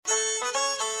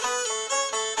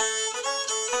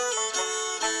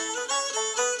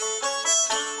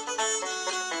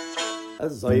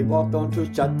As I walked down through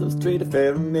Chatham Street, a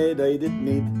fair maid I did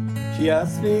meet. She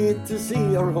asked me to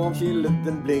see her home, she lived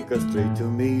in Bleecker Street. To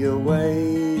me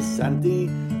away, Santy,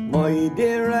 my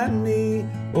dear Annie.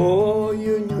 Oh,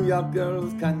 you New York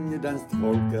girls, can you dance the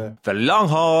polka? The Long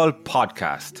Haul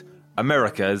Podcast,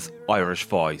 America's Irish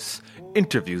Voice.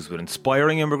 Interviews with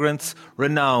inspiring immigrants,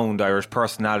 renowned Irish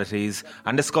personalities,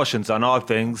 and discussions on all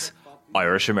things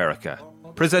Irish America.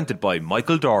 Presented by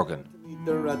Michael Dorgan.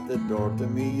 At the door, to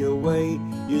me away,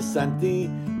 you Santy,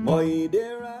 my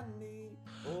dear Annie.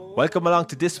 Welcome along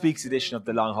to this week's edition of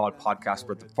the Long Haul Podcast,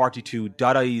 where the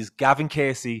 42.ie's Gavin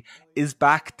Casey is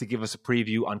back to give us a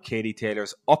preview on Katie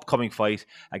Taylor's upcoming fight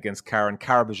against Karen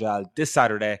Carabajal this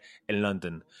Saturday in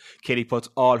London. Katie puts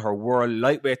all her world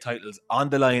lightweight titles on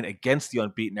the line against the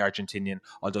unbeaten Argentinian,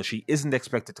 although she isn't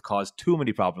expected to cause too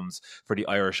many problems for the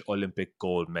Irish Olympic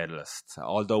gold medalist.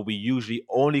 Although we usually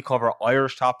only cover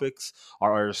Irish topics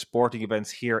or Irish sporting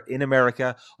events here in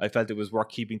America, I felt it was worth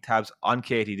keeping tabs on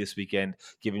Katie this weekend,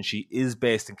 given she is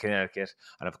based in Connecticut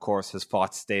and of course has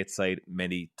fought stateside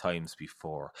many times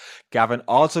before. Gavin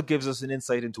also gives us an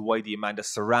insight into why the Amanda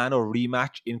Serrano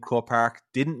rematch in Croke Park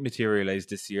didn't materialise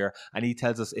this year, and he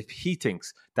tells us if he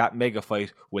thinks that mega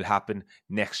fight will happen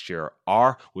next year,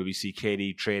 or will we see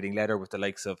Katie trading leather with the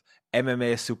likes of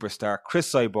MMA superstar Chris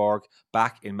Cyborg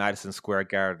back in Madison Square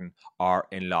Garden or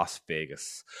in Las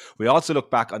Vegas. We also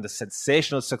look back on the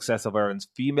sensational success of Ireland's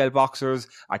female boxers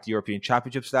at the European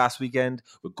Championships last weekend,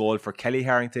 with gold for Kelly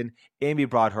Harrington, Amy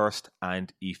Broadhurst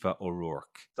and Aoife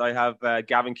O'Rourke. So I have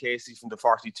Gavin Casey from the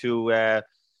 42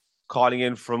 calling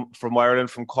in from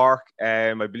Ireland, from Cork.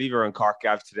 I believe you're in Cork,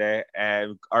 Gav, today.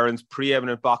 Ireland's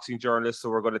preeminent boxing journalist, so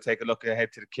we're going to take a look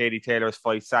ahead to the Katie Taylor's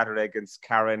fight Saturday against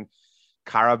Karen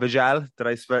Carabajal. Did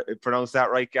I pronounce that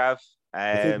right, Gav?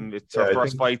 It's her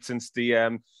first fight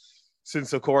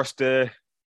since of course the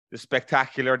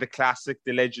spectacular, the classic,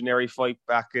 the legendary fight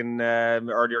back in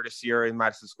earlier this year in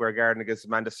Madison Square Garden against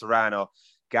Amanda Serrano.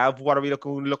 Gav, what are we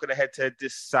looking ahead to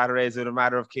this Saturday? Is it a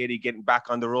matter of Katie getting back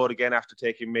on the road again after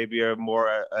taking maybe a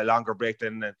longer break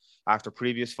than after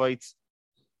previous fights?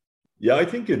 Yeah, I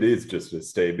think it is just a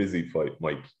stay busy fight,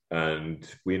 Mike. And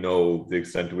we know the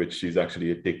extent to which she's actually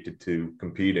addicted to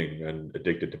competing and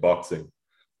addicted to boxing,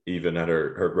 even at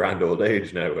her grand old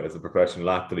age now as a professional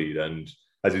athlete. And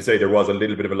as you say, there was a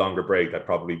little bit of a longer break that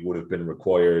probably would have been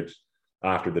required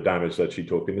after the damage that she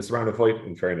took in the Serrano fight,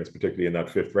 in fairness, particularly in that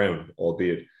fifth round,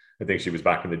 albeit I think she was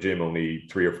back in the gym only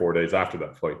 3 or 4 days after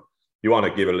that fight. You want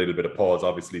to give a little bit of pause,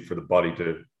 obviously, for the body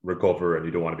to recover, and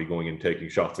you don't want to be going and taking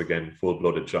shots again,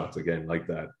 full-blooded shots again like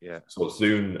that so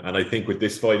soon. And I think with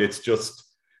this fight, it's just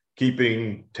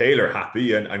keeping Taylor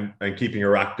happy and keeping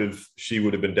her active. She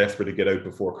would have been desperate to get out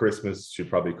before Christmas. She'd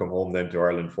probably come home then to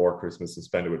Ireland for Christmas and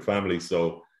spend it with family.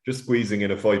 So just squeezing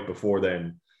in a fight before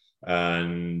then.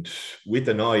 And with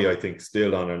an eye, I think,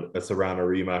 still on a Serrano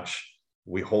rematch,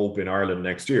 we hope in Ireland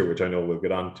next year, which I know we'll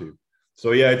get on to.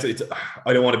 So yeah, it's.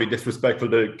 I don't want to be disrespectful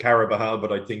to Carabajal,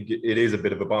 but I think it is a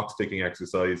bit of a box-ticking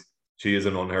exercise. She is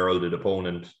an unheralded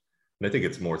opponent, and I think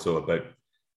it's more so about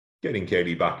getting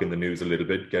Katie back in the news a little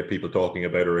bit, get people talking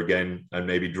about her again, and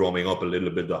maybe drumming up a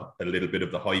little bit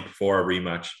of the hype for a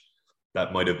rematch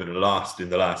that might have been lost in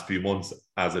the last few months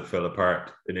as it fell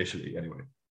apart initially. Anyway.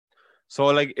 So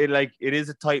it is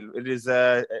a title. It is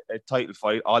a title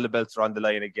fight. All the belts are on the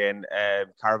line again.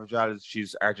 Carabajal,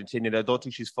 she's Argentinian. I don't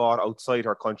think she's fought outside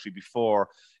her country before.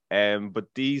 But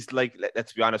these,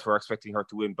 let's be honest, we're expecting her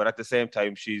to win. But at the same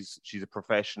time, she's a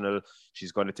professional.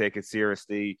 She's going to take it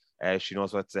seriously. She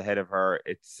knows what's ahead of her.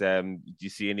 It's do you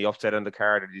see any upset on the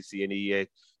card, or do you see any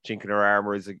chink in her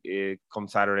armor as come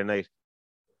Saturday night?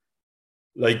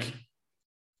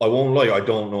 I won't lie, I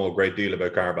don't know a great deal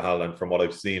about Carabajal, and from what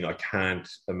I've seen, I can't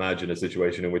imagine a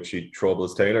situation in which she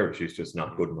troubles Taylor. She's just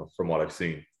not good enough from what I've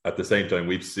seen. At the same time,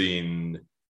 we've seen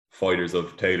fighters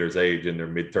of Taylor's age in their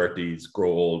mid-30s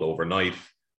grow old overnight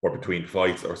or between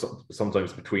fights, or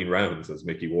sometimes between rounds, as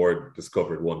Mickey Ward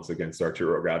discovered once against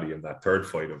Arturo Gatti in that third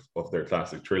fight of their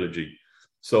classic trilogy.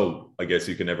 So I guess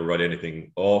you can never write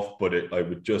anything off, but I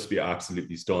would just be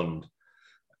absolutely stunned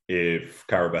if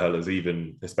Carabajal is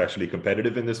even especially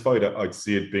competitive in this fight. I'd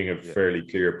see it being a fairly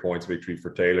clear points victory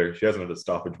for Taylor. She hasn't had a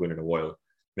stoppage win in a while.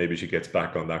 Maybe she gets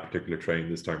back on that particular train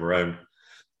this time around.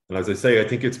 And as I say, I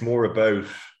think it's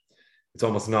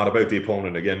almost not about the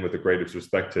opponent. Again, with the greatest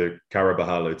respect to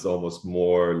Carabajal, it's almost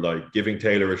more like giving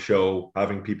Taylor a show,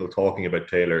 having people talking about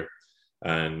Taylor,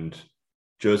 and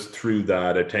just through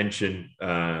that attention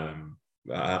and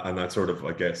that sort of,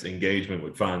 I guess, engagement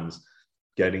with fans,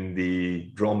 getting the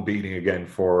drum beating again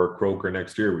for Croker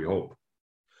next year, we hope.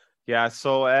 Yeah,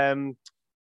 so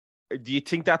do you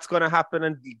think that's going to happen?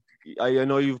 And I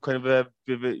know you've kind of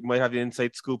you might have the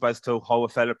inside scoop as to how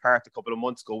it fell apart a couple of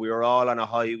months ago. We were all on a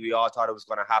high. We all thought it was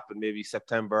going to happen maybe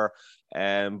September,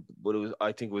 but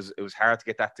I think it was hard to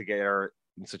get that together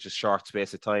in such a short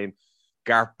space of time.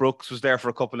 Garth Brooks was there for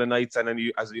a couple of nights, and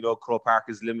then as you know, Croke Park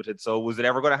is limited. So was it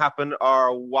ever going to happen,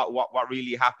 or what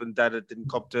really happened that it didn't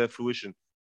come to fruition?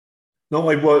 No,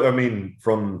 I mean,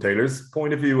 from Taylor's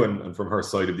point of view and from her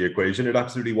side of the equation, it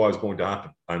absolutely was going to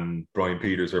happen. And Brian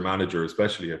Peters, her manager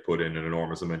especially, had put in an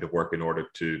enormous amount of work in order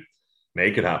to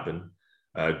make it happen.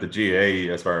 The GA,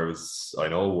 as far as I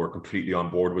know, were completely on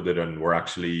board with it and were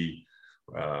actually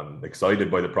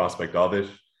excited by the prospect of it.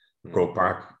 Croke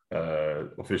Park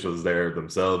officials there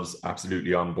themselves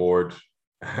absolutely on board.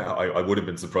 I would have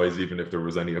been surprised even if there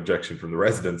was any objection from the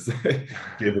residents,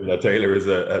 given that Taylor is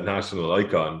a national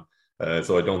icon.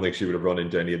 So I don't think she would have run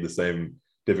into any of the same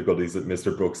difficulties that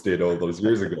Mr. Brooks did all those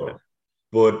years ago.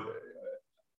 But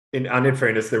in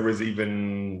fairness, there was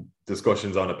even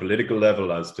discussions on a political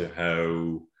level as to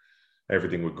how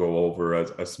everything would go over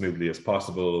as smoothly as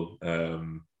possible.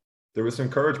 There was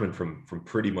encouragement from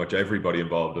pretty much everybody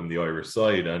involved on the Irish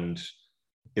side. And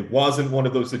it wasn't one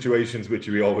of those situations which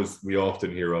we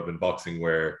often hear of in boxing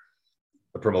where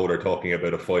a promoter talking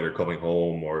about a fighter coming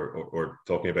home or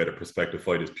talking about a prospective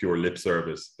fight is pure lip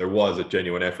service. There was a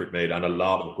genuine effort made and a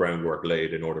lot of groundwork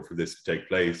laid in order for this to take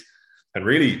place. And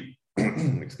really,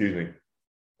 excuse me,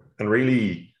 and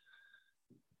really,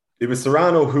 it was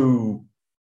Serrano who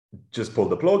just pulled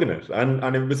the plug in it.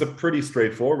 And it was a pretty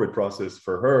straightforward process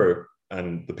for her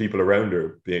and the people around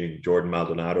her, being Jordan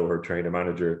Maldonado, her trainer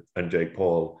manager, and Jake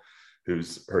Paul,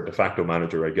 who's her de facto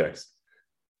manager, I guess.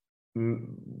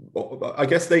 I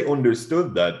guess they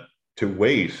understood that to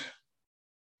wait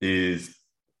is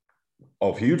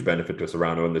of huge benefit to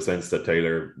Serrano in the sense that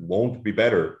Taylor won't be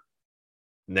better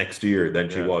next year than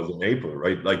she was in April,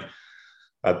 right? Like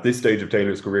at this stage of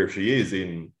Taylor's career, she is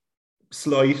in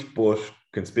slight but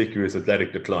conspicuous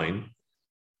athletic decline.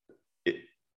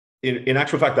 In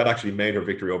actual fact, that actually made her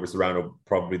victory over Serrano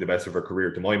probably the best of her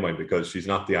career to my mind, because she's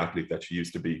not the athlete that she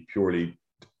used to be purely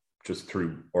just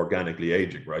through organically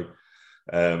aging, right?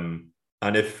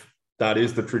 And if that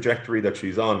is the trajectory that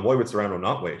she's on, why would Serrano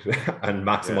not wait and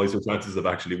maximize her chances of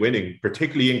actually winning,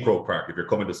 particularly in Croke Park? If you're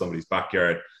coming to somebody's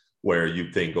backyard where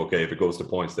you think, okay, if it goes to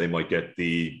points, they might get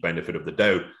the benefit of the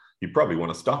doubt, you probably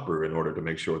want to stop her in order to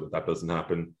make sure that doesn't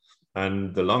happen.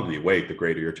 And the longer you wait, the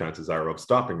greater your chances are of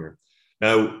stopping her.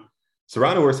 Now,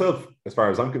 Serrano herself, as far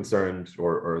as I'm concerned,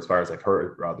 or as far as I've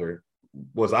heard, rather,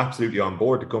 was absolutely on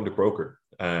board to come to Croker.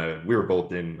 We were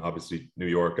both in, obviously, New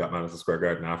York at Madison Square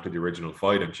Garden after the original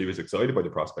fight, and she was excited by the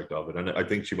prospect of it. And I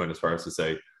think she went as far as to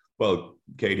say, well,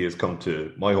 Katie has come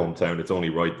to my hometown. It's only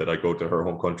right that I go to her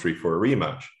home country for a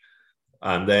rematch.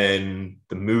 And then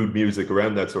the mood music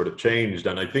around that sort of changed.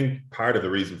 And I think part of the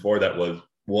reason for that was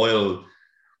while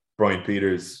Brian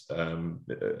Peters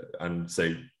and,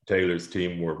 say, Taylor's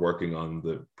team were working on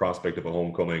the prospect of a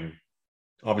homecoming,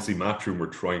 obviously Matchroom were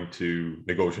trying to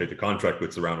negotiate the contract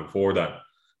with Serrano for that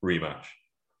rematch.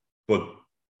 But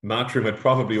Matchroom had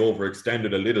probably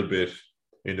overextended a little bit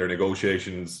in their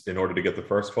negotiations in order to get the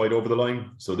first fight over the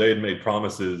line. So they had made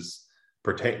promises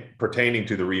pertaining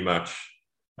to the rematch,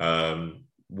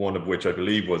 one of which I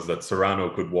believe was that Serrano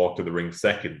could walk to the ring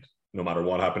second, no matter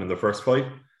what happened in the first fight,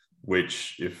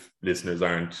 which, if listeners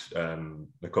aren't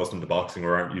accustomed to boxing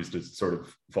or aren't used to sort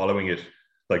of following it,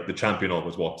 like the champion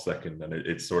always walks second, and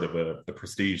it's sort of a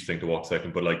prestige thing to walk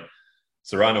second. But like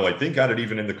Serrano, I think, had it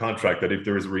even in the contract that if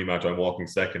there is a rematch, I'm walking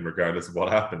second regardless of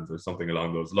what happens, or something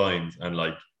along those lines. And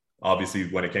like, obviously,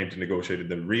 when it came to negotiating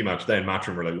the rematch, then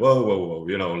Matchroom were like, whoa,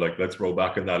 you know, like, let's roll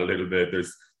back on that a little bit.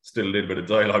 There's still a little bit of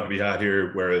dialogue to be had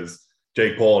here. Whereas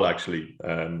Jake Paul actually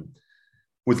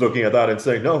was looking at that and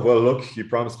saying, no, well, look, you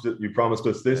promised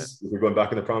us this. If you're going back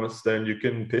on the promise, then you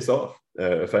can piss off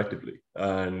effectively.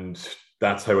 And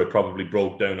that's how it probably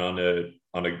broke down on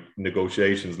a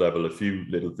negotiations level. A few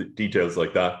little details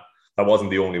like that. That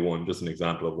wasn't the only one, just an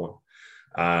example of one.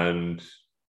 And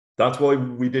that's why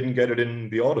we didn't get it in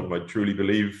the autumn. I truly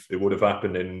believe it would have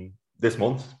happened in this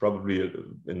month, probably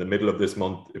in the middle of this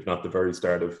month, if not the very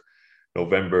start of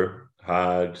November,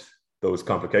 had those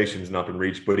complications not been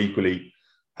reached. But equally,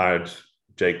 had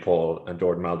Jake Paul and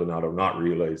Jordan Maldonado not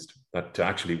realised that to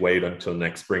actually wait until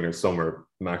next spring or summer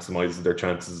maximises their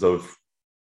chances of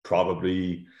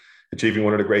probably achieving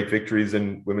one of the great victories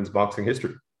in women's boxing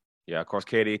history. Yeah, of course,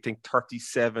 Katie, I think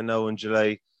 37 now in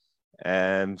July.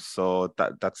 So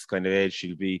that's kind of age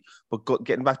she'll be. But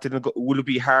getting back to will it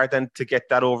be hard then to get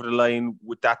that over the line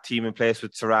with that team in place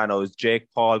with Serrano? Is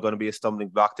Jake Paul going to be a stumbling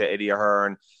block to Eddie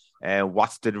Ahern?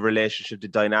 What's the relationship, the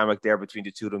dynamic there between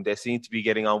the two of them? They seem to be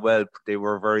getting on well. They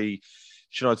were very,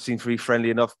 it seemed to be friendly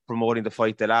enough promoting the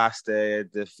fight the last. They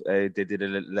did a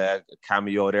little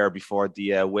cameo there before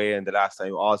the weigh-in the last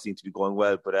time. All seemed to be going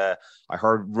well, but I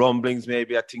heard rumblings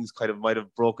maybe that things kind of might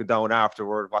have broken down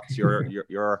afterward. What's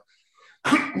your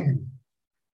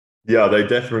Yeah, they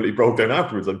definitely broke down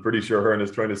afterwards. I'm pretty sure Hearn is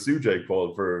trying to sue Jake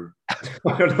Paul for,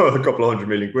 I don't know, a couple of $100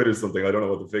 million or something. I don't know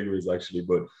what the figure is actually,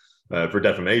 but for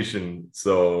defamation.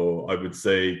 So I would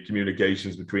say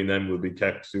communications between them will be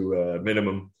kept to a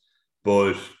minimum,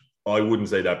 but I wouldn't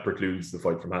say that precludes the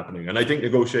fight from happening. And I think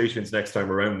negotiations next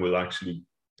time around will actually,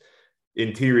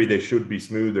 in theory, they should be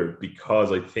smoother,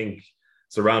 because I think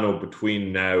Serrano,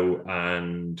 between now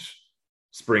and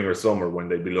spring or summer, when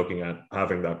they'd be looking at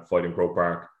having that fight in Croke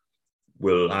Park,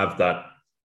 will have that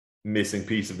missing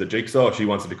piece of the jigsaw. She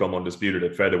wants to become undisputed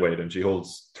at featherweight, and she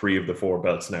holds 3 of the 4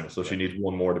 belts now. So she needs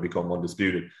 1 more to become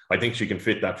undisputed. I think she can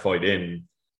fit that fight in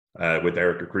with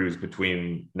Erica Cruz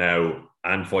between now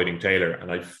and fighting Taylor.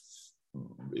 And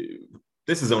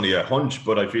this is only a hunch,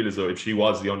 but I feel as though if she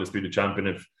was the undisputed champion,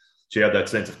 if she had that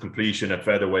sense of completion at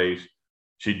featherweight,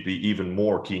 she'd be even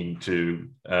more keen to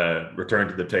return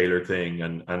to the Taylor thing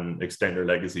and extend her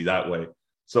legacy that way.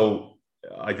 So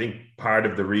I think part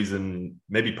of the reason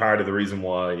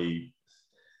why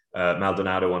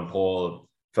Maldonado and Paul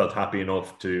felt happy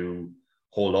enough to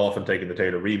hold off on taking the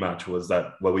Taylor rematch was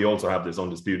that, well, we also have this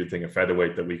undisputed thing at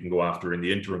featherweight that we can go after in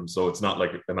the interim. So it's not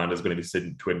like Amanda's going to be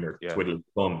sitting twiddling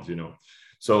thumbs,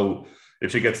 So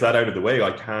if she gets that out of the way,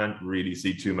 I can't really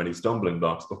see too many stumbling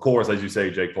blocks. Of course, as you say,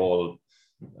 Jake Paul,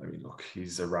 I mean, look,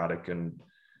 he's erratic, and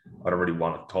I don't really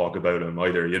want to talk about him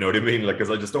either. You know what I mean? Like,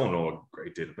 because I just don't know a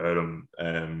great deal about him.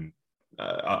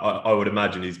 I would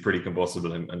imagine he's pretty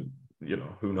combustible, and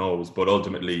who knows? But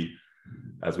ultimately,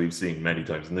 as we've seen many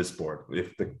times in this sport,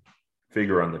 if the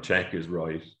figure on the check is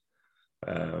right,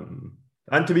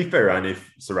 and to be fair, and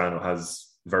if Serrano has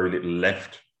very little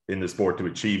left in the sport to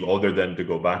achieve other than to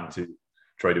go back to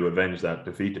try to avenge that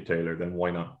defeat to Taylor, then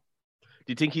why not?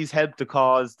 Do you think he's helped the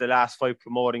cause the last fight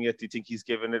promoting it? Do you think he's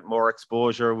given it more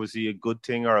exposure? Was he a good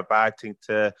thing or a bad thing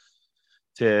to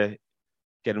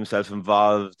get himself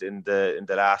involved in the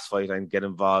last fight and get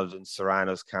involved in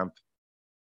Serrano's camp?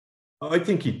 I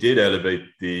think he did elevate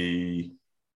the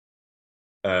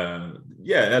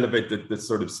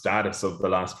sort of status of the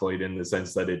last fight, in the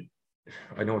sense that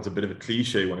I know it's a bit of a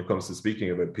cliche when it comes to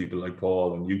speaking about people like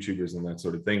Paul and YouTubers and that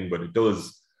sort of thing, but it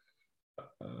does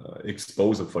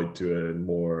expose a fight to an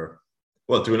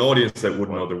audience that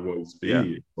wouldn't otherwise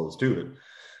be exposed to it.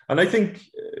 And I think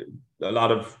a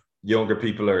lot of younger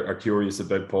people are curious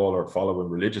about Paul, or follow him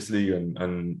religiously,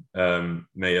 and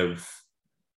may have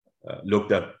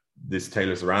looked at this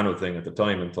Taylor Serrano thing at the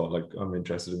time and thought, like, I'm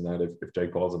interested in that if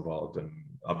Jake Paul's involved. And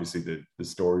obviously the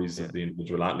stories of the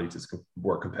individual athletes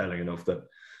were compelling enough that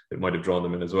it might have drawn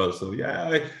them in as well. So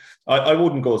I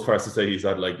wouldn't go as far as to say he's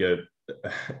had like a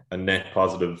net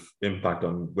positive impact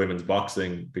on women's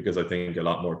boxing, because I think a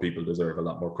lot more people deserve a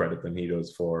lot more credit than he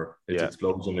does for its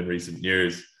explosion in recent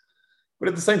years. But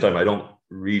at the same time, I don't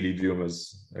really view him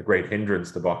as a great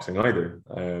hindrance to boxing either.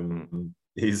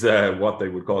 He's what they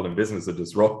would call in business a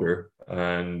disruptor.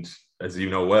 And as you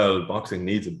know well, boxing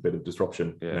needs a bit of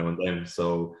disruption now and then.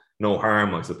 So no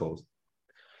harm, I suppose.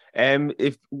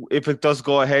 If it does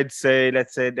go ahead,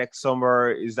 let's say next summer,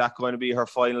 is that going to be her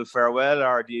final farewell,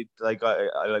 or do you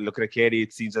looking at Katie?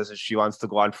 It seems as if she wants to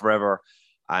go on forever.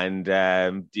 And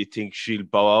do you think she'll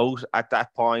bow out at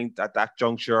that point, at that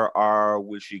juncture, or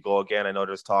will she go again? I know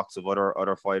there's talks of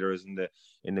other fighters in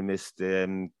the midst.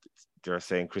 They're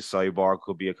saying Chris Cyborg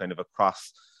could be a kind of a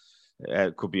cross.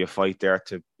 Could be a fight there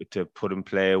to put in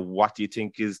play. What do you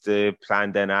think is the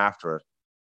plan then after it?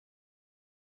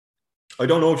 I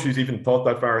don't know if she's even thought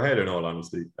that far ahead, in all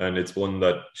honesty. And it's one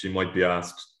that she might be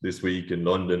asked this week in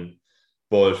London.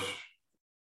 But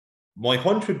my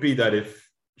hunch would be that if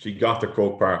she got the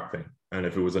Croke Park thing, and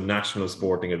if it was a national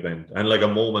sporting event, and like a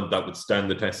moment that would stand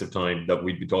the test of time that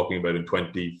we'd be talking about in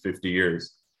 20, 50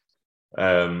 years,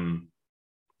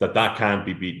 that can't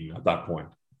be beaten at that point.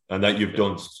 And that you've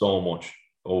done so much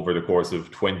over the course of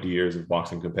 20 years of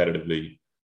boxing competitively.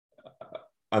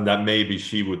 And that maybe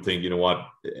she would think, you know what,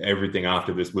 everything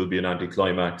after this will be an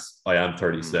anticlimax. I am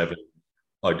 37.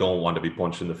 I don't want to be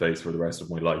punched in the face for the rest of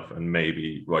my life, and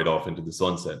maybe right off into the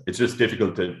sunset. It's just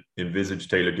difficult to envisage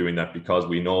Taylor doing that, because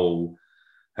we know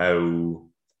how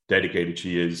dedicated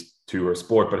she is to her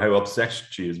sport, but how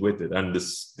obsessed she is with it, and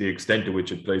the extent to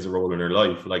which it plays a role in her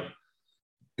life. Like,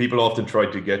 people often try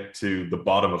to get to the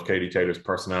bottom of Katie Taylor's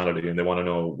personality, and they want to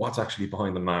know what's actually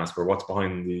behind the mask, or what's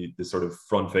behind the sort of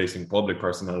front-facing public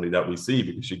personality that we see,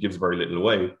 because she gives very little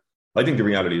away. I think the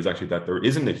reality is actually that there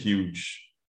isn't a huge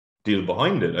deal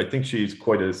behind it. I think she's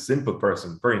quite a simple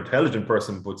person, very intelligent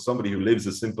person, but somebody who lives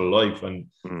a simple life. And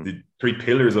the three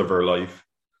pillars of her life,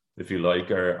 if you like,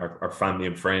 are family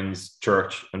and friends,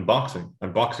 church, and boxing.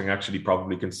 And boxing actually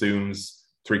probably consumes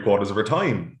 3/4 of her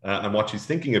time and what she's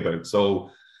thinking about. So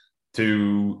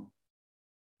to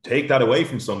take that away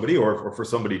from somebody, or for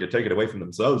somebody to take it away from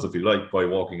themselves, if you like, by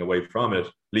walking away from it,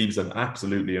 leaves an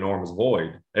absolutely enormous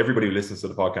void. Everybody who listens to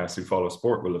the podcast who follows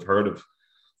sport will have heard of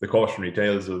the cautionary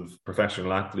tales of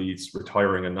professional athletes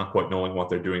retiring and not quite knowing what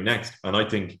they're doing next. And I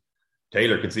think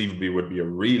Taylor conceivably would be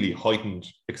a really heightened,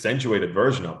 accentuated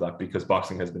version of that, because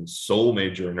boxing has been so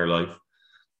major in her life.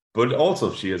 But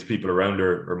also she has people around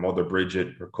her mother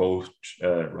Bridget, her coach,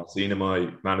 Rossina,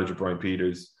 my manager Brian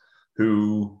Peters,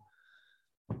 who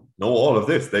know all of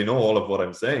this. They know all of what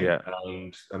I'm saying. Yeah.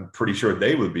 And I'm pretty sure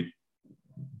they will be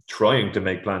trying to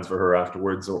make plans for her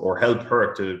afterwards, or help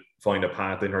her to find a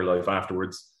path in her life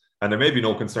afterwards. And there may be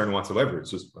no concern whatsoever.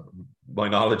 It's just my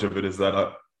knowledge of it is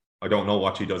that I don't know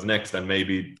what she does next, and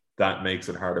maybe that makes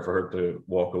it harder for her to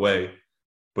walk away.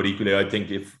 But equally, I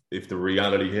think if the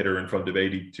reality hit her in front of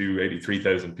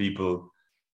 83,000 people,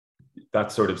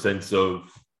 that sort of sense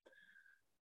of,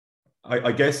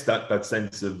 I guess that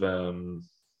sense of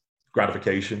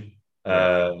gratification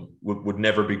would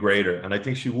never be greater. And I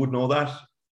think she would know that.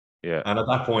 Yeah. And at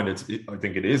that point, I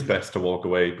think it is best to walk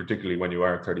away, particularly when you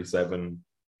are 37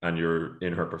 and you're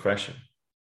in her profession.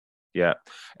 Yeah.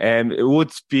 It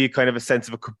would be kind of a sense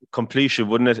of a completion,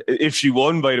 wouldn't it? If she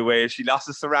won, by the way. If she lost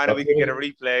to Serrano, we could get a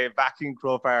replay back in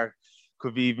Croke Park.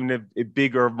 Could be even a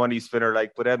bigger money spinner.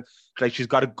 But she's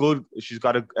got a good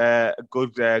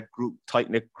group,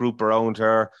 tight-knit group around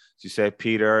her. As you say,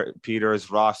 Peters,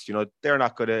 Ross, they're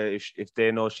not going to, if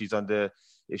they know she's on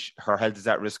her health is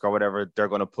at risk or whatever, they're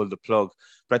going to pull the plug.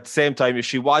 But at the same time, if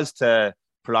she was to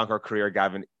prolong her career,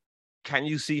 Gavin, can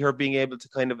you see her being able to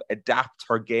kind of adapt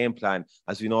her game plan?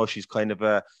 As we know, she's kind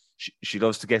of she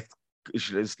loves to get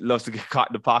caught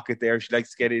in the pocket there. She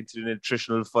likes to get into the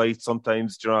nutritional fight.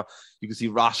 Sometimes, you can see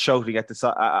Ross shouting at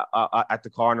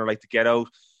the corner, like, to get out.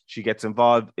 She gets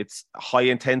involved. It's high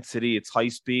intensity, it's high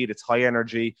speed, it's high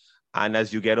energy. And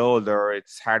as you get older,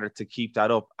 it's harder to keep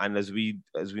that up. And as we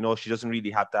know, she doesn't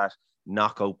really have that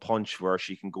knockout punch where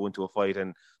she can go into a fight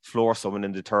and floor someone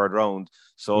in the third round.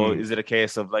 So is it a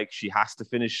case of, like, she has to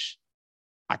finish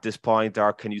at this point,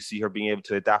 or can you see her being able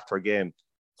to adapt her game?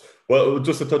 Well,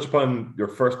 just to touch upon your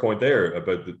first point there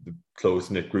about the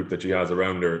close-knit group that she has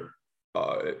around her,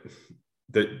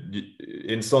 that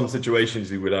in some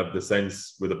situations you would have the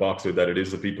sense with a boxer that it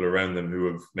is the people around them who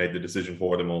have made the decision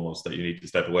for them, almost, that you need to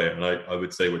step away. And I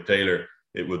would say with Taylor,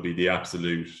 it would be the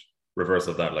absolute reverse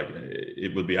of that. Like,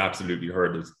 it would be absolutely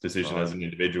her decision as an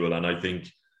individual. And I think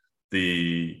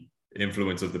the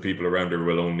influence of the people around her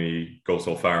will only go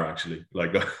so far, actually.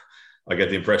 Like, I get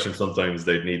the impression sometimes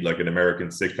they'd need like an American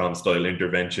sitcom style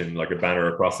intervention, like a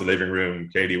banner across the living room,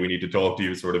 Katie, we need to talk to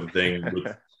you, sort of thing,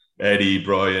 with Eddie,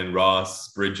 Brian,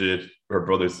 Ross, Bridget, her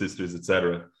brothers, sisters,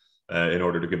 etc., in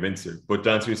order to convince her. But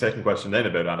to answer your second question then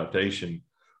about adaptation,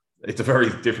 it's a very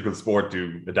difficult sport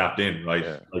to adapt in, right?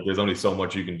 Yeah. Like, there's only so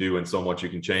much you can do and so much you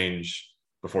can change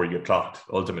before you get clocked,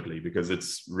 ultimately, because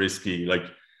it's risky. Like,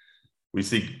 we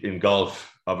see in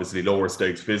golf, obviously lower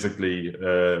stakes physically,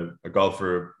 a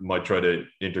golfer might try to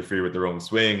interfere with their own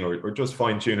swing or just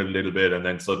fine tune it a little bit, and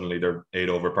then suddenly they're 8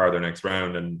 over par their next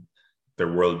round and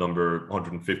they're world number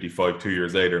 155 2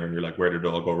 years later, and you're like, where did it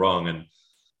all go wrong? And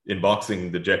in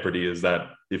boxing, the jeopardy is that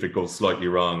if it goes slightly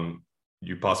wrong,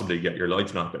 you possibly get your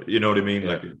lights knocked out. You know what I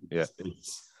mean? Yeah.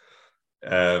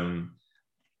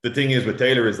 The thing is with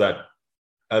Taylor is that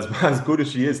as good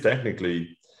as she is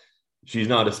technically, she's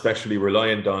not especially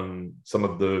reliant on some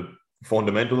of the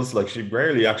fundamentals. Like, she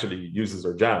rarely actually uses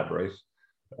her jab, right?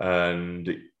 And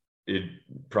it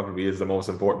probably is the most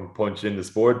important punch in the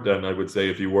sport. And I would say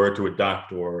if you were to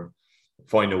adapt or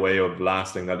find a way of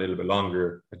lasting that little bit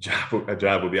longer, a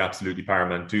jab would be absolutely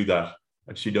paramount to that.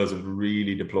 And she doesn't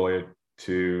really deploy it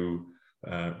to,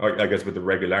 I guess, with the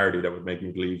regularity that would make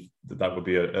me believe that would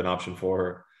be an option for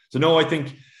her. So no, I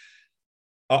think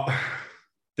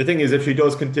the thing is, if she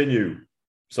does continue,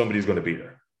 somebody's going to beat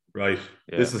her, right?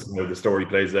 Yeah. This is how the story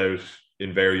plays out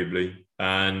invariably.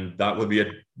 And that would be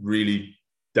a really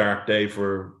dark day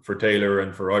for Taylor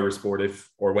and for Irish sport if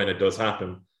or when it does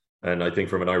happen. And I think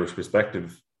from an Irish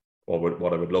perspective,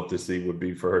 what I would love to see would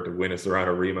be for her to win a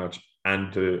Serrano rematch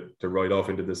and to ride off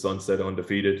into the sunset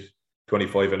undefeated,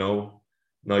 25-0,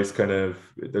 nice kind of,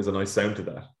 there's a nice sound to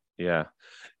that. Yeah.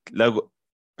 Like,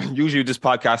 usually this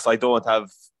podcast, I don't have,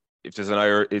 if there's an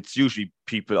Irish, it's usually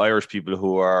Irish people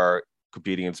who are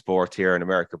competing in sport here in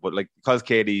America. But like, because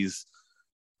Katie's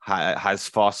has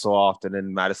fought so often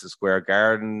in Madison Square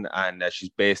Garden, and she's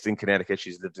based in Connecticut.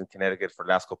 She's lived in Connecticut for the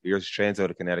last couple of years. She trains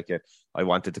out of Connecticut. I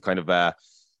wanted to kind of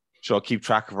keep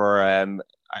track of her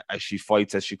as she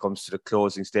fights, as she comes to the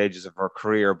closing stages of her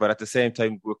career. But at the same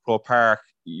time, with Croke Park,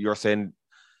 you're saying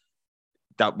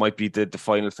that might be the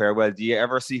final farewell. Do you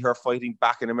ever see her fighting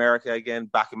back in America again,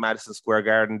 back in Madison Square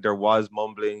Garden? There was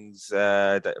murmurings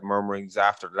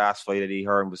after the last fight. Eddie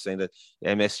Hearn was saying that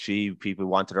MSG people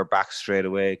wanted her back straight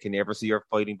away. Can you ever see her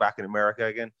fighting back in America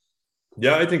again?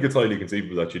 Yeah, I think it's highly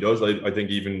conceivable that she does. I think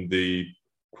even the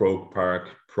Croke Park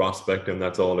prospect, and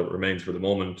that's all it remains for the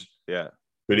moment,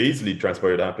 could easily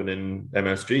transpire to happen in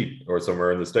MSG or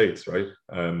somewhere in the States, right?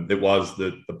 It was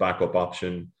the backup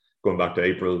option going back to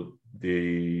April.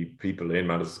 The people in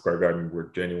Madison Square Garden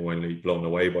were genuinely blown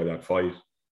away by that fight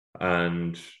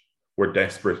and were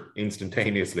desperate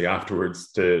instantaneously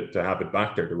afterwards to have it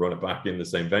back there, to run it back in the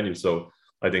same venue. So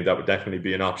I think that would definitely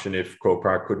be an option if Croke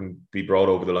Park couldn't be brought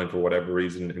over the line for whatever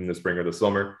reason in the spring or the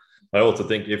summer. I also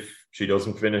think if she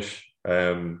doesn't finish,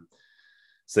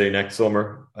 say next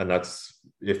summer, and that's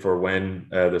if or when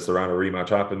the Serrano rematch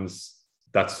happens,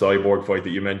 that Cyborg fight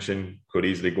that you mentioned could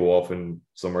easily go off in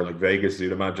somewhere like Vegas,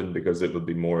 you'd imagine, because it would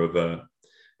be more of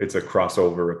it's a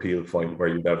crossover appeal fight where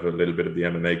you'd have a little bit of the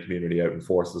MMA community out in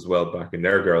force as well, back in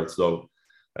their girls. So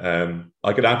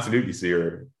I could absolutely see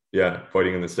her,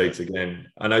 fighting in the States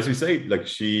again. And as you say, like,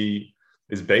 she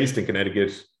is based in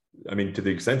Connecticut. I mean, to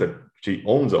the extent that she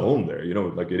owns a home there,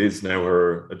 like, it is now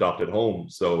her adopted home.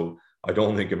 So I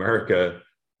don't think America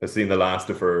has seen the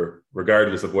last of her,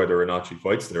 regardless of whether or not she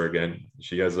fights there again.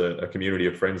 She has a community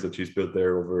of friends that she's built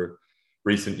there over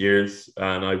recent years.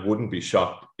 And I wouldn't be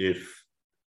shocked if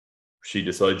she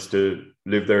decides to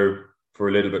live there for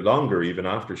a little bit longer, even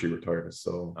after she retires.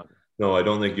 So, no, I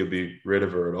don't think you'll be rid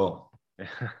of her at all.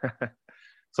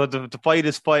 So the fight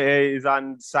is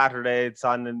on Saturday. It's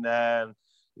on in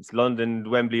it's London,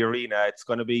 Wembley Arena. It's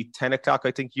going to be 10 o'clock,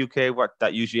 I think, UK. What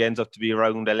that usually ends up to be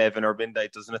around 11 or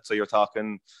midnight, doesn't it? So you're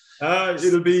talking. I'd say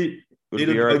it'll be 10,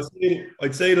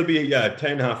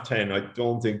 10:30. I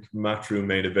don't think matchroom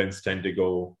main events tend to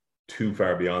go too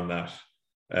far beyond that.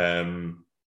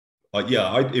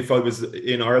 If I was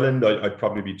in Ireland, I'd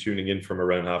probably be tuning in from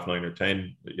around 9:30 or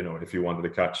 10. If you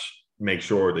wanted to make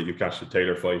sure that you catch the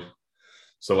Taylor fight.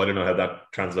 So I don't know how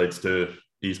that translates to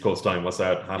East Coast time. What's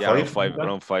that? Around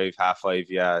 5:30,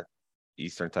 yeah,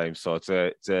 Eastern time. So it's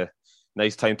a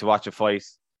nice time to watch a fight.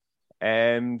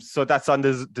 So that's on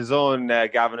the zone,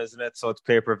 Gavin, isn't it? So it's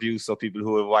pay-per-view. So people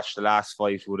who have watched the last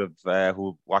fight would have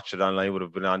who watched it online would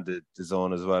have been on the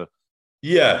zone as well.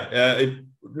 Yeah,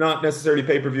 not necessarily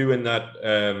pay-per-view in that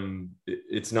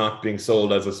it's not being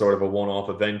sold as a sort of a one-off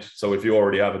event. So if you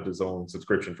already have a DAZN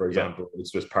subscription, for example,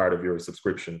 it's just part of your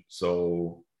subscription.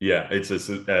 So yeah, it's a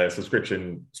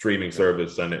subscription streaming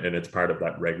service, and it's part of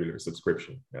that regular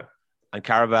subscription. Yeah. And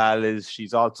Caraval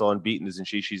she's also unbeaten, isn't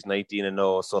she? She's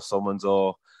 19-0, so someone's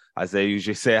as they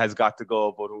usually say, has got to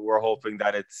go. But we're hoping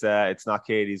that it's not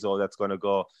Katie's that's going to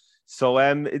go. So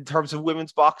in terms of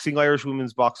women's boxing, Irish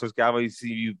women's boxers, Gav, I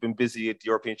see you've been busy at the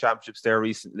European Championships there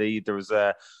recently. There was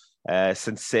a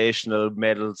sensational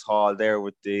medals haul there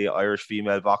with the Irish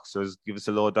female boxers. Give us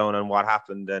a lowdown on what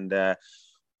happened, and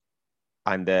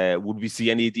would we see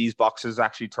any of these boxers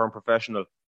actually turn professional?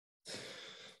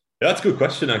 Yeah, that's a good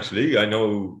question, actually. I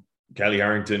know Kelly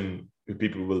Harrington, who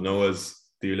people will know as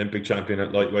the Olympic champion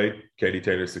at lightweight, Katie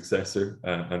Taylor's successor,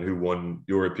 and who won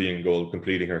European gold,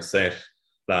 completing her set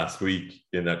last week,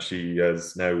 in that she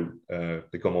has now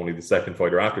become only the second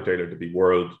fighter after Taylor to be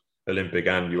world, Olympic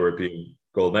and European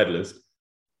gold medalist.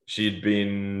 She'd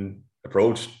been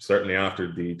approached certainly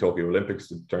after the Tokyo Olympics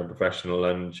to turn professional,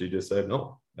 and she just said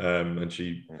no. And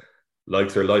she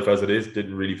likes her life as it is,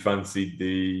 didn't really fancy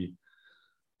the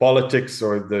politics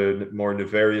or the more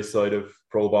nefarious side of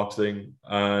pro boxing,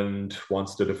 and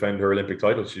wants to defend her Olympic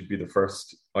title. She'd be the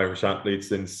first Irish athlete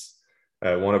since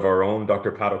one of our own,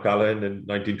 Dr. Pat O'Callaghan, in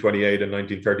 1928 and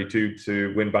 1932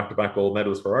 to win back-to-back gold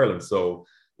medals for Ireland. So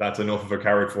that's enough of a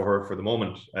carrot for her for the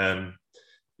moment.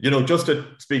 Just to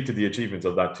speak to the achievements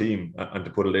of that team and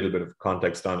to put a little bit of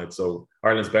context on it. So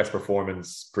Ireland's best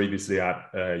performance previously at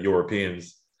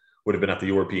Europeans would have been at the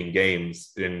European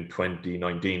Games in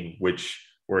 2019, which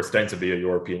were ostensibly a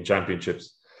European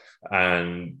Championships.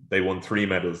 And they won 3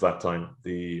 medals that time,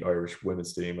 the Irish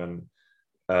women's team. And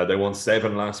they won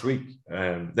 7 last week.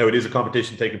 Now, it is a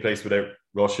competition taking place without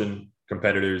Russian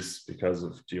competitors because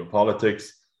of geopolitics.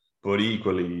 but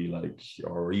equally, like,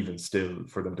 or even still,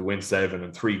 for them to win 7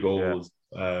 and 3 goals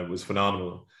was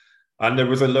phenomenal. And there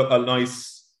was a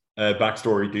nice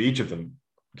backstory to each of them.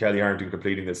 Kelly Harrington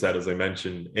completing the set, as I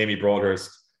mentioned. Amy Broadhurst,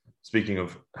 speaking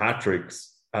of hat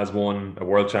tricks, has won a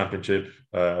world championship,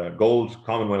 gold,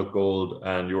 Commonwealth gold,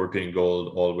 and European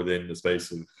gold, all within the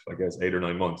space of, I guess, 8 or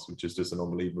 9 months, which is just an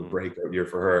unbelievable breakout year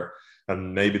for her.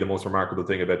 And maybe the most remarkable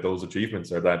thing about those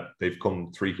achievements are that they've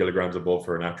come 3 kilograms above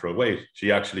her natural weight.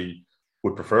 She actually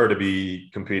would prefer to be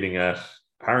competing at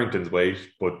Harrington's weight,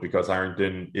 but because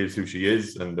Harrington is who she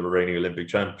is and the reigning Olympic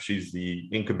champ, she's the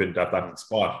incumbent at that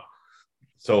spot.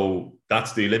 So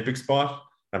that's the Olympic spot.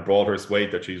 And Broadhurst's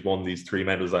weight that she's won these 3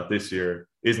 medals at this year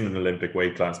isn't an Olympic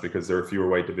weight class because there are fewer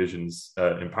weight divisions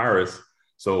in Paris.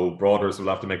 So Broadhurst will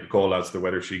have to make a call as to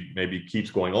whether she maybe keeps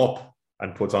going up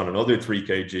and puts on another 3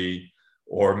 kg,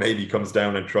 or maybe comes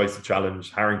down and tries to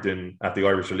challenge Harrington at the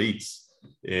Irish Elites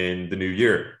in the new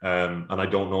year. And I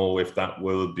don't know if that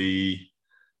will be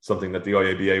something that the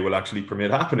IABA will actually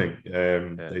permit happening.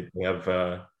 They have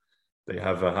a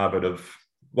habit of,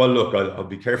 well, look, I'll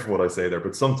be careful what I say there,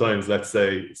 but sometimes, let's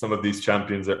say, some of these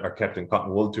champions are kept in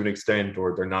cotton wool to an extent,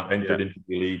 or they're not entered into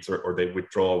the elites, or they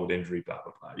withdraw with injury, blah,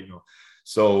 blah, blah, you know.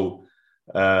 So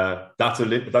that's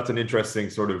an interesting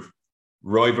sort of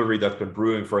rivalry that's been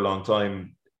brewing for a long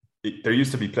time. There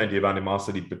used to be plenty of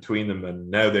animosity between them,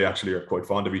 and now they actually are quite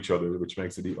fond of each other, which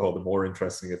makes it all the more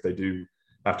interesting if they do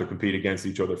have to compete against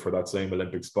each other for that same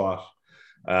Olympic spot.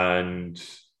 And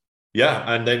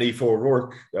and then Aoife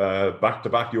O'Rourke,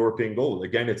 back-to-back European gold.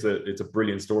 Again, it's a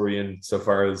brilliant story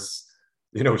insofar as,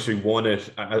 you know, she won it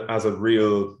as a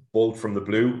real bolt from the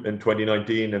blue in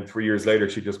 2019, and 3 years later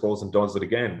she just goes and does it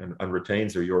again and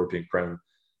retains her European crown,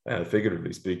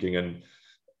 figuratively speaking. And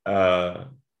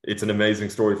it's an amazing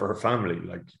story for her family.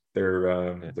 Like,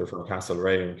 they're from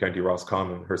Castlereagh in County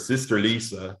Roscommon. Her sister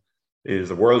Lisa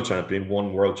is a world champion,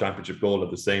 won world championship gold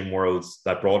at the same Worlds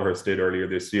that Broadhurst did earlier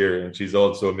this year. And she's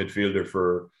also a midfielder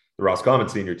for the Roscommon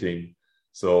senior team.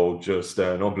 So just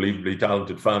an unbelievably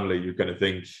talented family. You kind of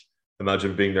think,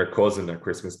 imagine being their cousin at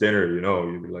Christmas dinner, you know,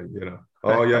 you'd be like, you know,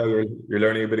 oh yeah, you're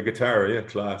learning a bit of guitar. Yeah,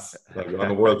 class. Like,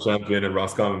 I'm a world champion and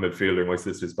Roscommon midfielder. My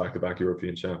sister's back-to-back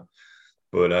European champ.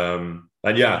 But,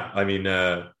 and yeah, I mean,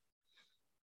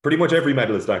 pretty much every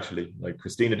medalist, actually. Like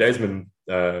Christina Desmond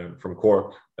from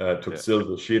Cork took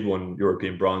silver. She had won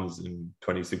European bronze in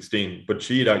 2016, but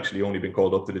she had actually only been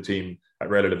called up to the team at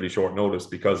relatively short notice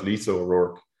because Lisa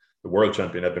O'Rourke, the world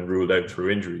champion, had been ruled out through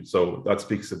injury. So that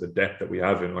speaks to the depth that we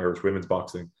have in Irish women's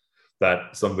boxing,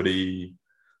 that somebody,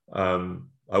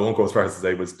 I won't go as far as to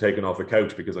say was taken off the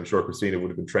couch, because I'm sure Christina would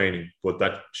have been training, but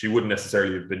that she wouldn't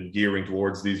necessarily have been gearing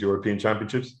towards these European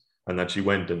championships, and that she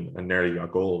went and nearly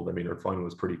got gold. I mean, her final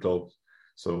was pretty close.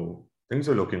 So things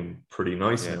are looking pretty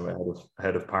nice now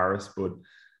ahead of Paris, but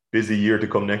busy year to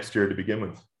come next year to begin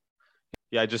with.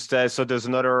 Yeah, just so there's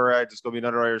another, there's going to be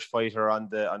another Irish fighter on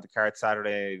the card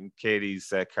Saturday in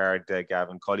Katie's card.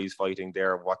 Gavin Cully's fighting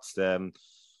there. What's the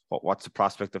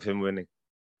prospect of him winning?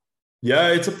 Yeah,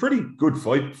 it's a pretty good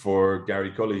fight for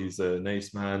Gary Cully. He's a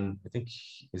nice man. I think,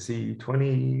 is he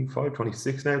 25,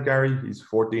 26 now, Gary? He's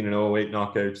 14-0, 8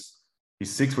 knockouts.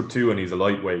 He's 6'2" and he's a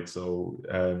lightweight. So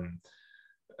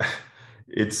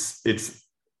it's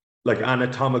like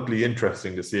anatomically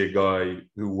interesting to see a guy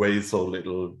who weighs so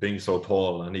little being so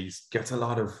tall, and he gets a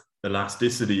lot of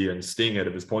elasticity and sting out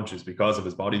of his punches because of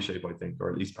his body shape, I think,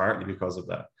 or at least partly because of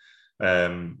that.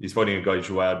 He's fighting a guy,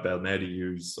 Joad Belmedi,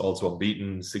 who's also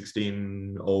unbeaten,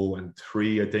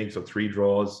 16-0-3, I think, so 3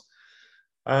 draws.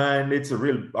 And it's a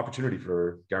real opportunity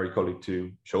for Gary Cully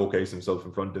to showcase himself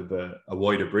in front of a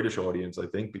wider British audience, I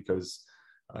think, because,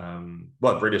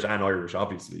 British and Irish,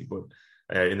 obviously, but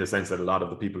in the sense that a lot of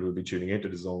the people who will be tuning into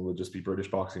the zone will just be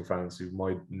British boxing fans who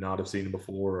might not have seen him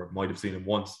before or might have seen him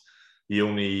once. He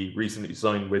only recently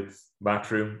signed with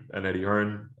Matchroom and Eddie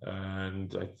Hearn,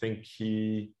 and I think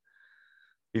he's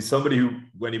somebody who,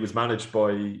 when he was managed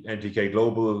by NTK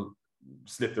Global,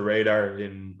 slipped the radar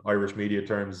in Irish media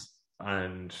terms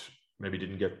and maybe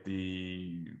didn't get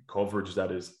the coverage that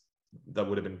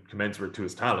would have been commensurate to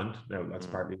his talent. Now, that's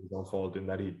partly his own fault in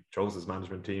that he chose his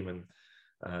management team and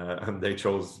they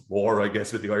chose war, I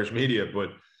guess, with the Irish media. But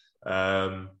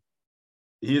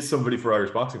he is somebody for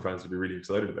Irish boxing fans to be really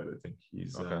excited about. I think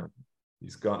he's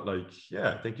got I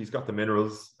think he's got the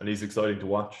minerals and he's exciting to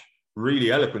watch.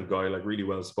 Really eloquent guy, like really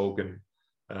well spoken.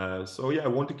 So I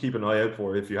want to keep an eye out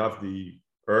for if you have the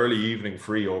early evening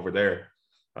free over there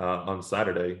on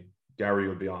Saturday. Gary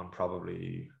will be on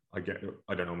probably, I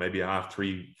don't know, maybe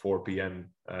 3:30, 4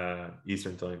 p.m.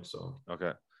 Eastern time. So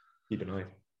okay, keep an eye.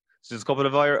 So there's a couple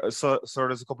of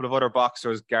there's a couple of other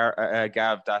boxers, Gav,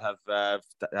 that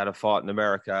have fought in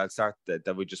America. I'll start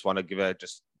that we just want to give a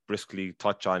just briskly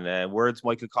touch on. Where's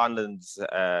Michael Conlan's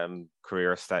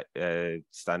career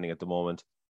standing at the moment?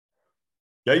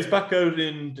 Yeah, he's back out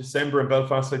in December in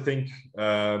Belfast, I think.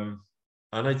 And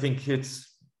I think his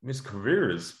career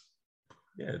is,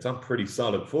 it's on pretty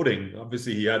solid footing.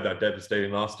 Obviously, he had that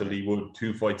devastating loss to Lee Wood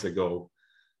 2 fights ago,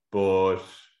 but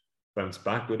bounced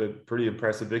back with a pretty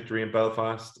impressive victory in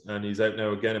Belfast, and he's out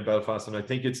now again in Belfast. And I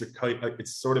think it's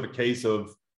sort of a case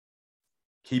of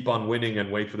keep on winning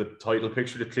and wait for the title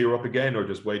picture to clear up again, or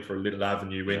just wait for a little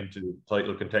avenue into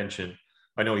title contention.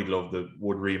 I know he'd love the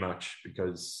Wood rematch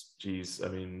because, geez, I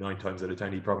mean, 9 times out of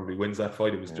 10 he probably wins that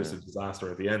fight. It was just a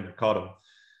disaster at the end that caught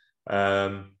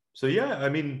him. So yeah, I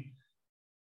mean,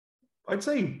 I'd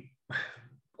say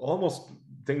almost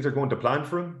things are going to plan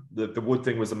for him. The Wood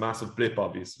thing was a massive blip,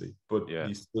 obviously, but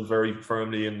he's still very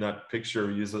firmly in that picture.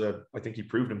 I think he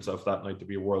proved himself that night to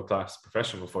be a world-class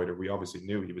professional fighter. We obviously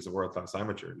knew he was a world-class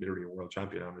amateur, literally a world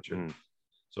champion amateur.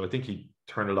 So I think he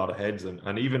turned a lot of heads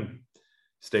and even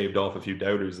staved off a few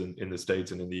doubters in the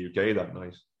States and in the UK that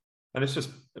night. And it's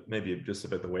just maybe just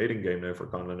about the waiting game now for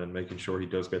Conlan and making sure he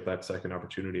does get that second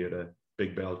opportunity at a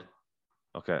big belt.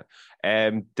 Okay.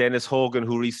 Dennis Hogan,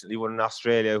 who recently won in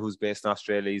Australia, who's based in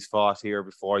Australia, he's fought here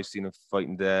before. I've seen him fight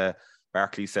in the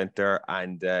Barclays Centre.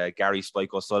 And Gary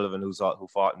Spike O'Sullivan, who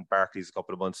fought in Barclays a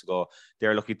couple of months ago.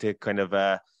 They're looking to kind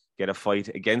of get a fight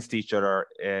against each other.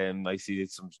 I see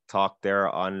some talk there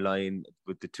online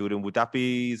with the two of them.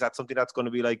 Is that something that's going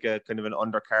to be like a kind of an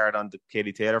undercard on the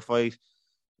Katie Taylor fight,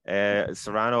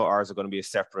 Serrano, or is it going to be a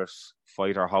separate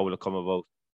fight, or how will it come about?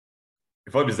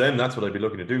 If I was them, that's what I'd be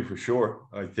looking to do for sure.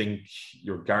 I think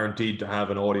you're guaranteed to have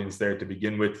an audience there to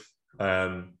begin with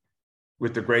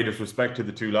the greatest respect to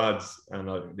the two lads. And,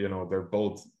 they're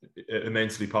both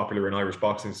immensely popular in Irish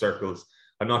boxing circles.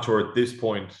 I'm not sure at this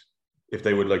point if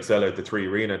they would sell out the 3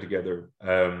 Arena together,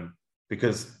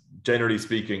 because generally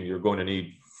speaking, you're going to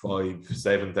need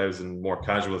 5,000-7,000 more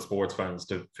casual sports fans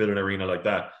to fill an arena like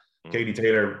that. Katie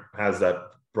Taylor has that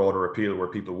broader appeal where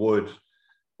people would.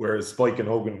 Whereas Spike and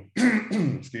Hogan,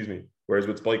 Whereas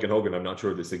with Spike and Hogan, I'm not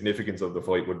sure the significance of the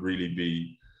fight would really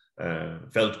be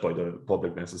felt by the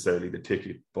public necessarily, the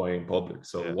ticket buying public.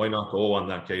 So why not go on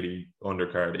that Katie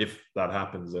undercard if that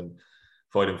happens and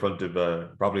fight in front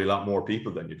of probably a lot more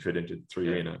people than you'd fit into 3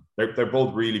 Arena. They're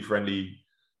both really friendly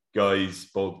guys,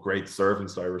 both great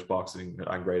servants to Irish boxing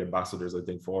and great ambassadors, I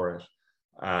think, for it.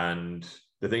 And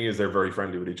the thing is, they're very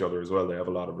friendly with each other as well. They have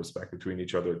a lot of respect between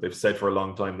each other. They've said for a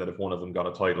long time that if one of them got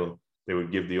a title, they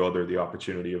would give the other the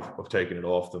opportunity of taking it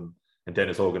off them. And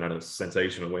Dennis Hogan had a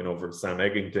sensational win over Sam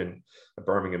Eggington, a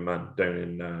Birmingham man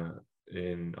down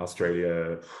in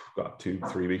Australia,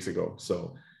 2-3 weeks ago.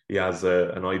 So he has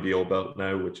an IBO belt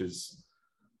now, which is,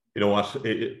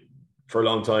 for a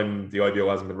long time, the IBO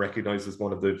hasn't been recognised as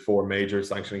one of the 4 major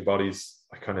sanctioning bodies.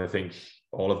 I kind of think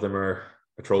all of them are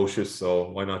atrocious, so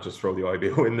why not just throw the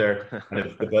IBO in there? And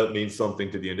if the belt means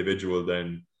something to the individual,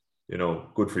 then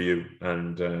good for you.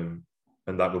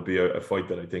 And that would be a fight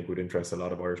that I think would interest a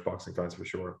lot of Irish boxing fans for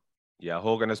sure. Yeah,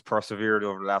 Hogan has persevered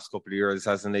over the last couple of years,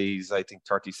 hasn't he? He's, I think,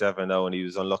 37 now, and he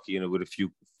was unlucky with a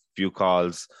few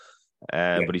calls,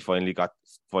 but he finally got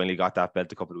that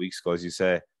belt a couple of weeks ago, as you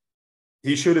say.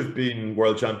 He should have been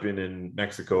world champion in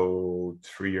Mexico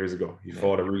 3 years ago. He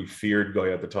fought a really feared guy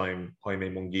at the time, Jaime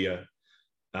Munguia,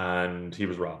 and he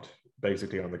was robbed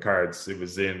basically on the cards. It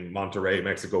was in Monterrey,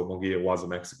 Mexico. Munguia was a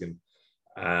Mexican.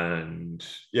 And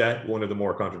one of the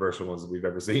more controversial ones that we've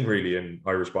ever seen really in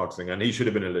Irish boxing. And he should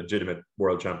have been a legitimate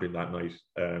world champion that night.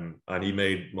 And he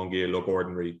made Munguia look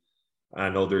ordinary.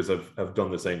 And others have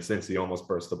done the same since. He almost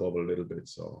burst the bubble a little bit.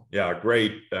 So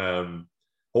great.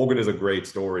 Hogan is a great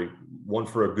story. One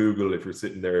for a Google if you're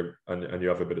sitting there and you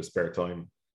have a bit of spare time.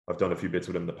 I've done a few bits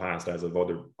with him in the past, as have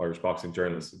other Irish boxing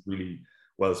journalists. Really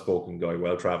well-spoken guy,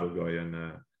 well-travelled guy,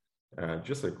 and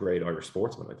just a great Irish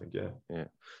sportsman, I think. Yeah.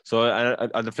 So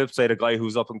on the flip side, a guy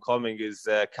who's up and coming is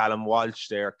Callum Walsh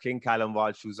there, King Callum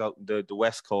Walsh, who's out in the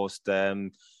West Coast.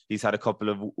 He's had a couple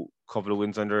of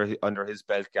wins under his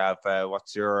belt, Gav.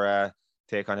 What's your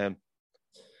take on him?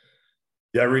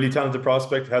 Yeah, really talented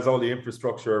prospect. Has all the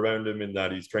infrastructure around him in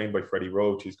that he's trained by Freddie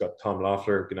Roach. He's got Tom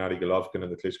Loeffler, Gennady Golovkin,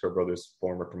 and the Klitschko brothers,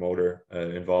 former promoter,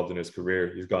 involved in his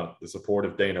career. He's got the support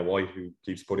of Dana White, who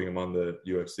keeps putting him on the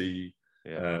UFC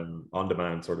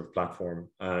on-demand sort of platform,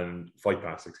 and Fight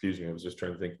Pass, I was just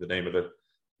trying to think of the name of it.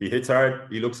 He hits hard.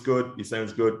 He looks good. He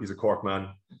sounds good. He's a Cork man.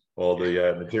 All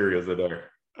the materials are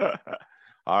there.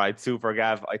 All right, super,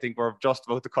 Gav. I think we're just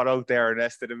about to cut out there in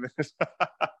less than a minute.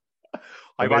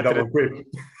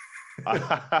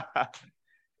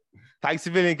 Thanks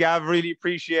a million, Gav. Really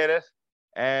appreciate it.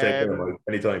 Take care, Mike.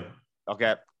 Anytime.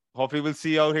 Okay. Hopefully we'll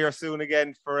see you out here soon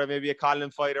again for maybe a Colin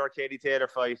fight or a Katie Taylor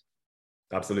fight.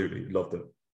 Absolutely. Loved it.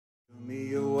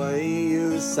 Me away,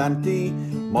 you Santy,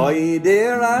 my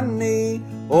dear Annie.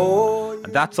 Oh,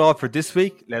 and that's all for this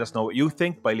week. Let us know what you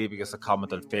think by leaving us a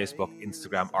comment on Facebook,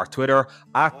 Instagram or Twitter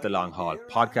at The Long Haul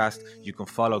Podcast. You can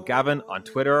follow Gavin on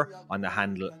Twitter on the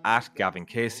handle at Gavin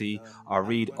Casey, or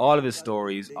read all of his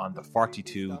stories on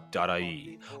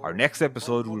the42.ie. Our next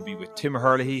episode will be with Tim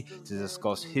Hurley to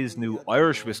discuss his new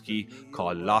Irish whiskey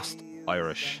called Lost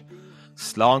Irish.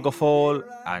 Slán go fóill,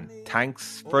 and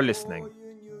thanks for listening.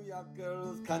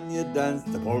 Girls, can you dance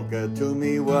the polka to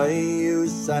me? Why, you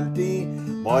Santy,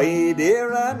 my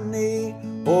dear Annie.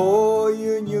 Oh,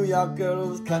 you New York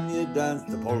girls, can you dance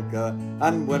the polka?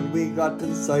 And when we got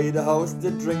inside the house, the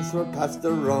drinks were passed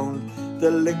around. The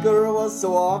liquor was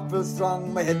so awful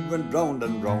strong, my head went round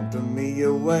and round. To me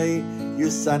away,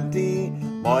 you Santy,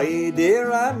 my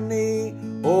dear Annie.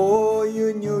 Oh,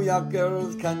 you New York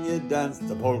girls, can you dance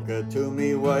the polka to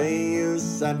me? Why, you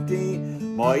Santy,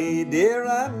 my dear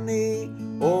Annie.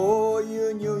 Oh,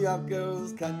 you New York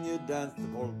girls, can you dance the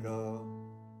polka?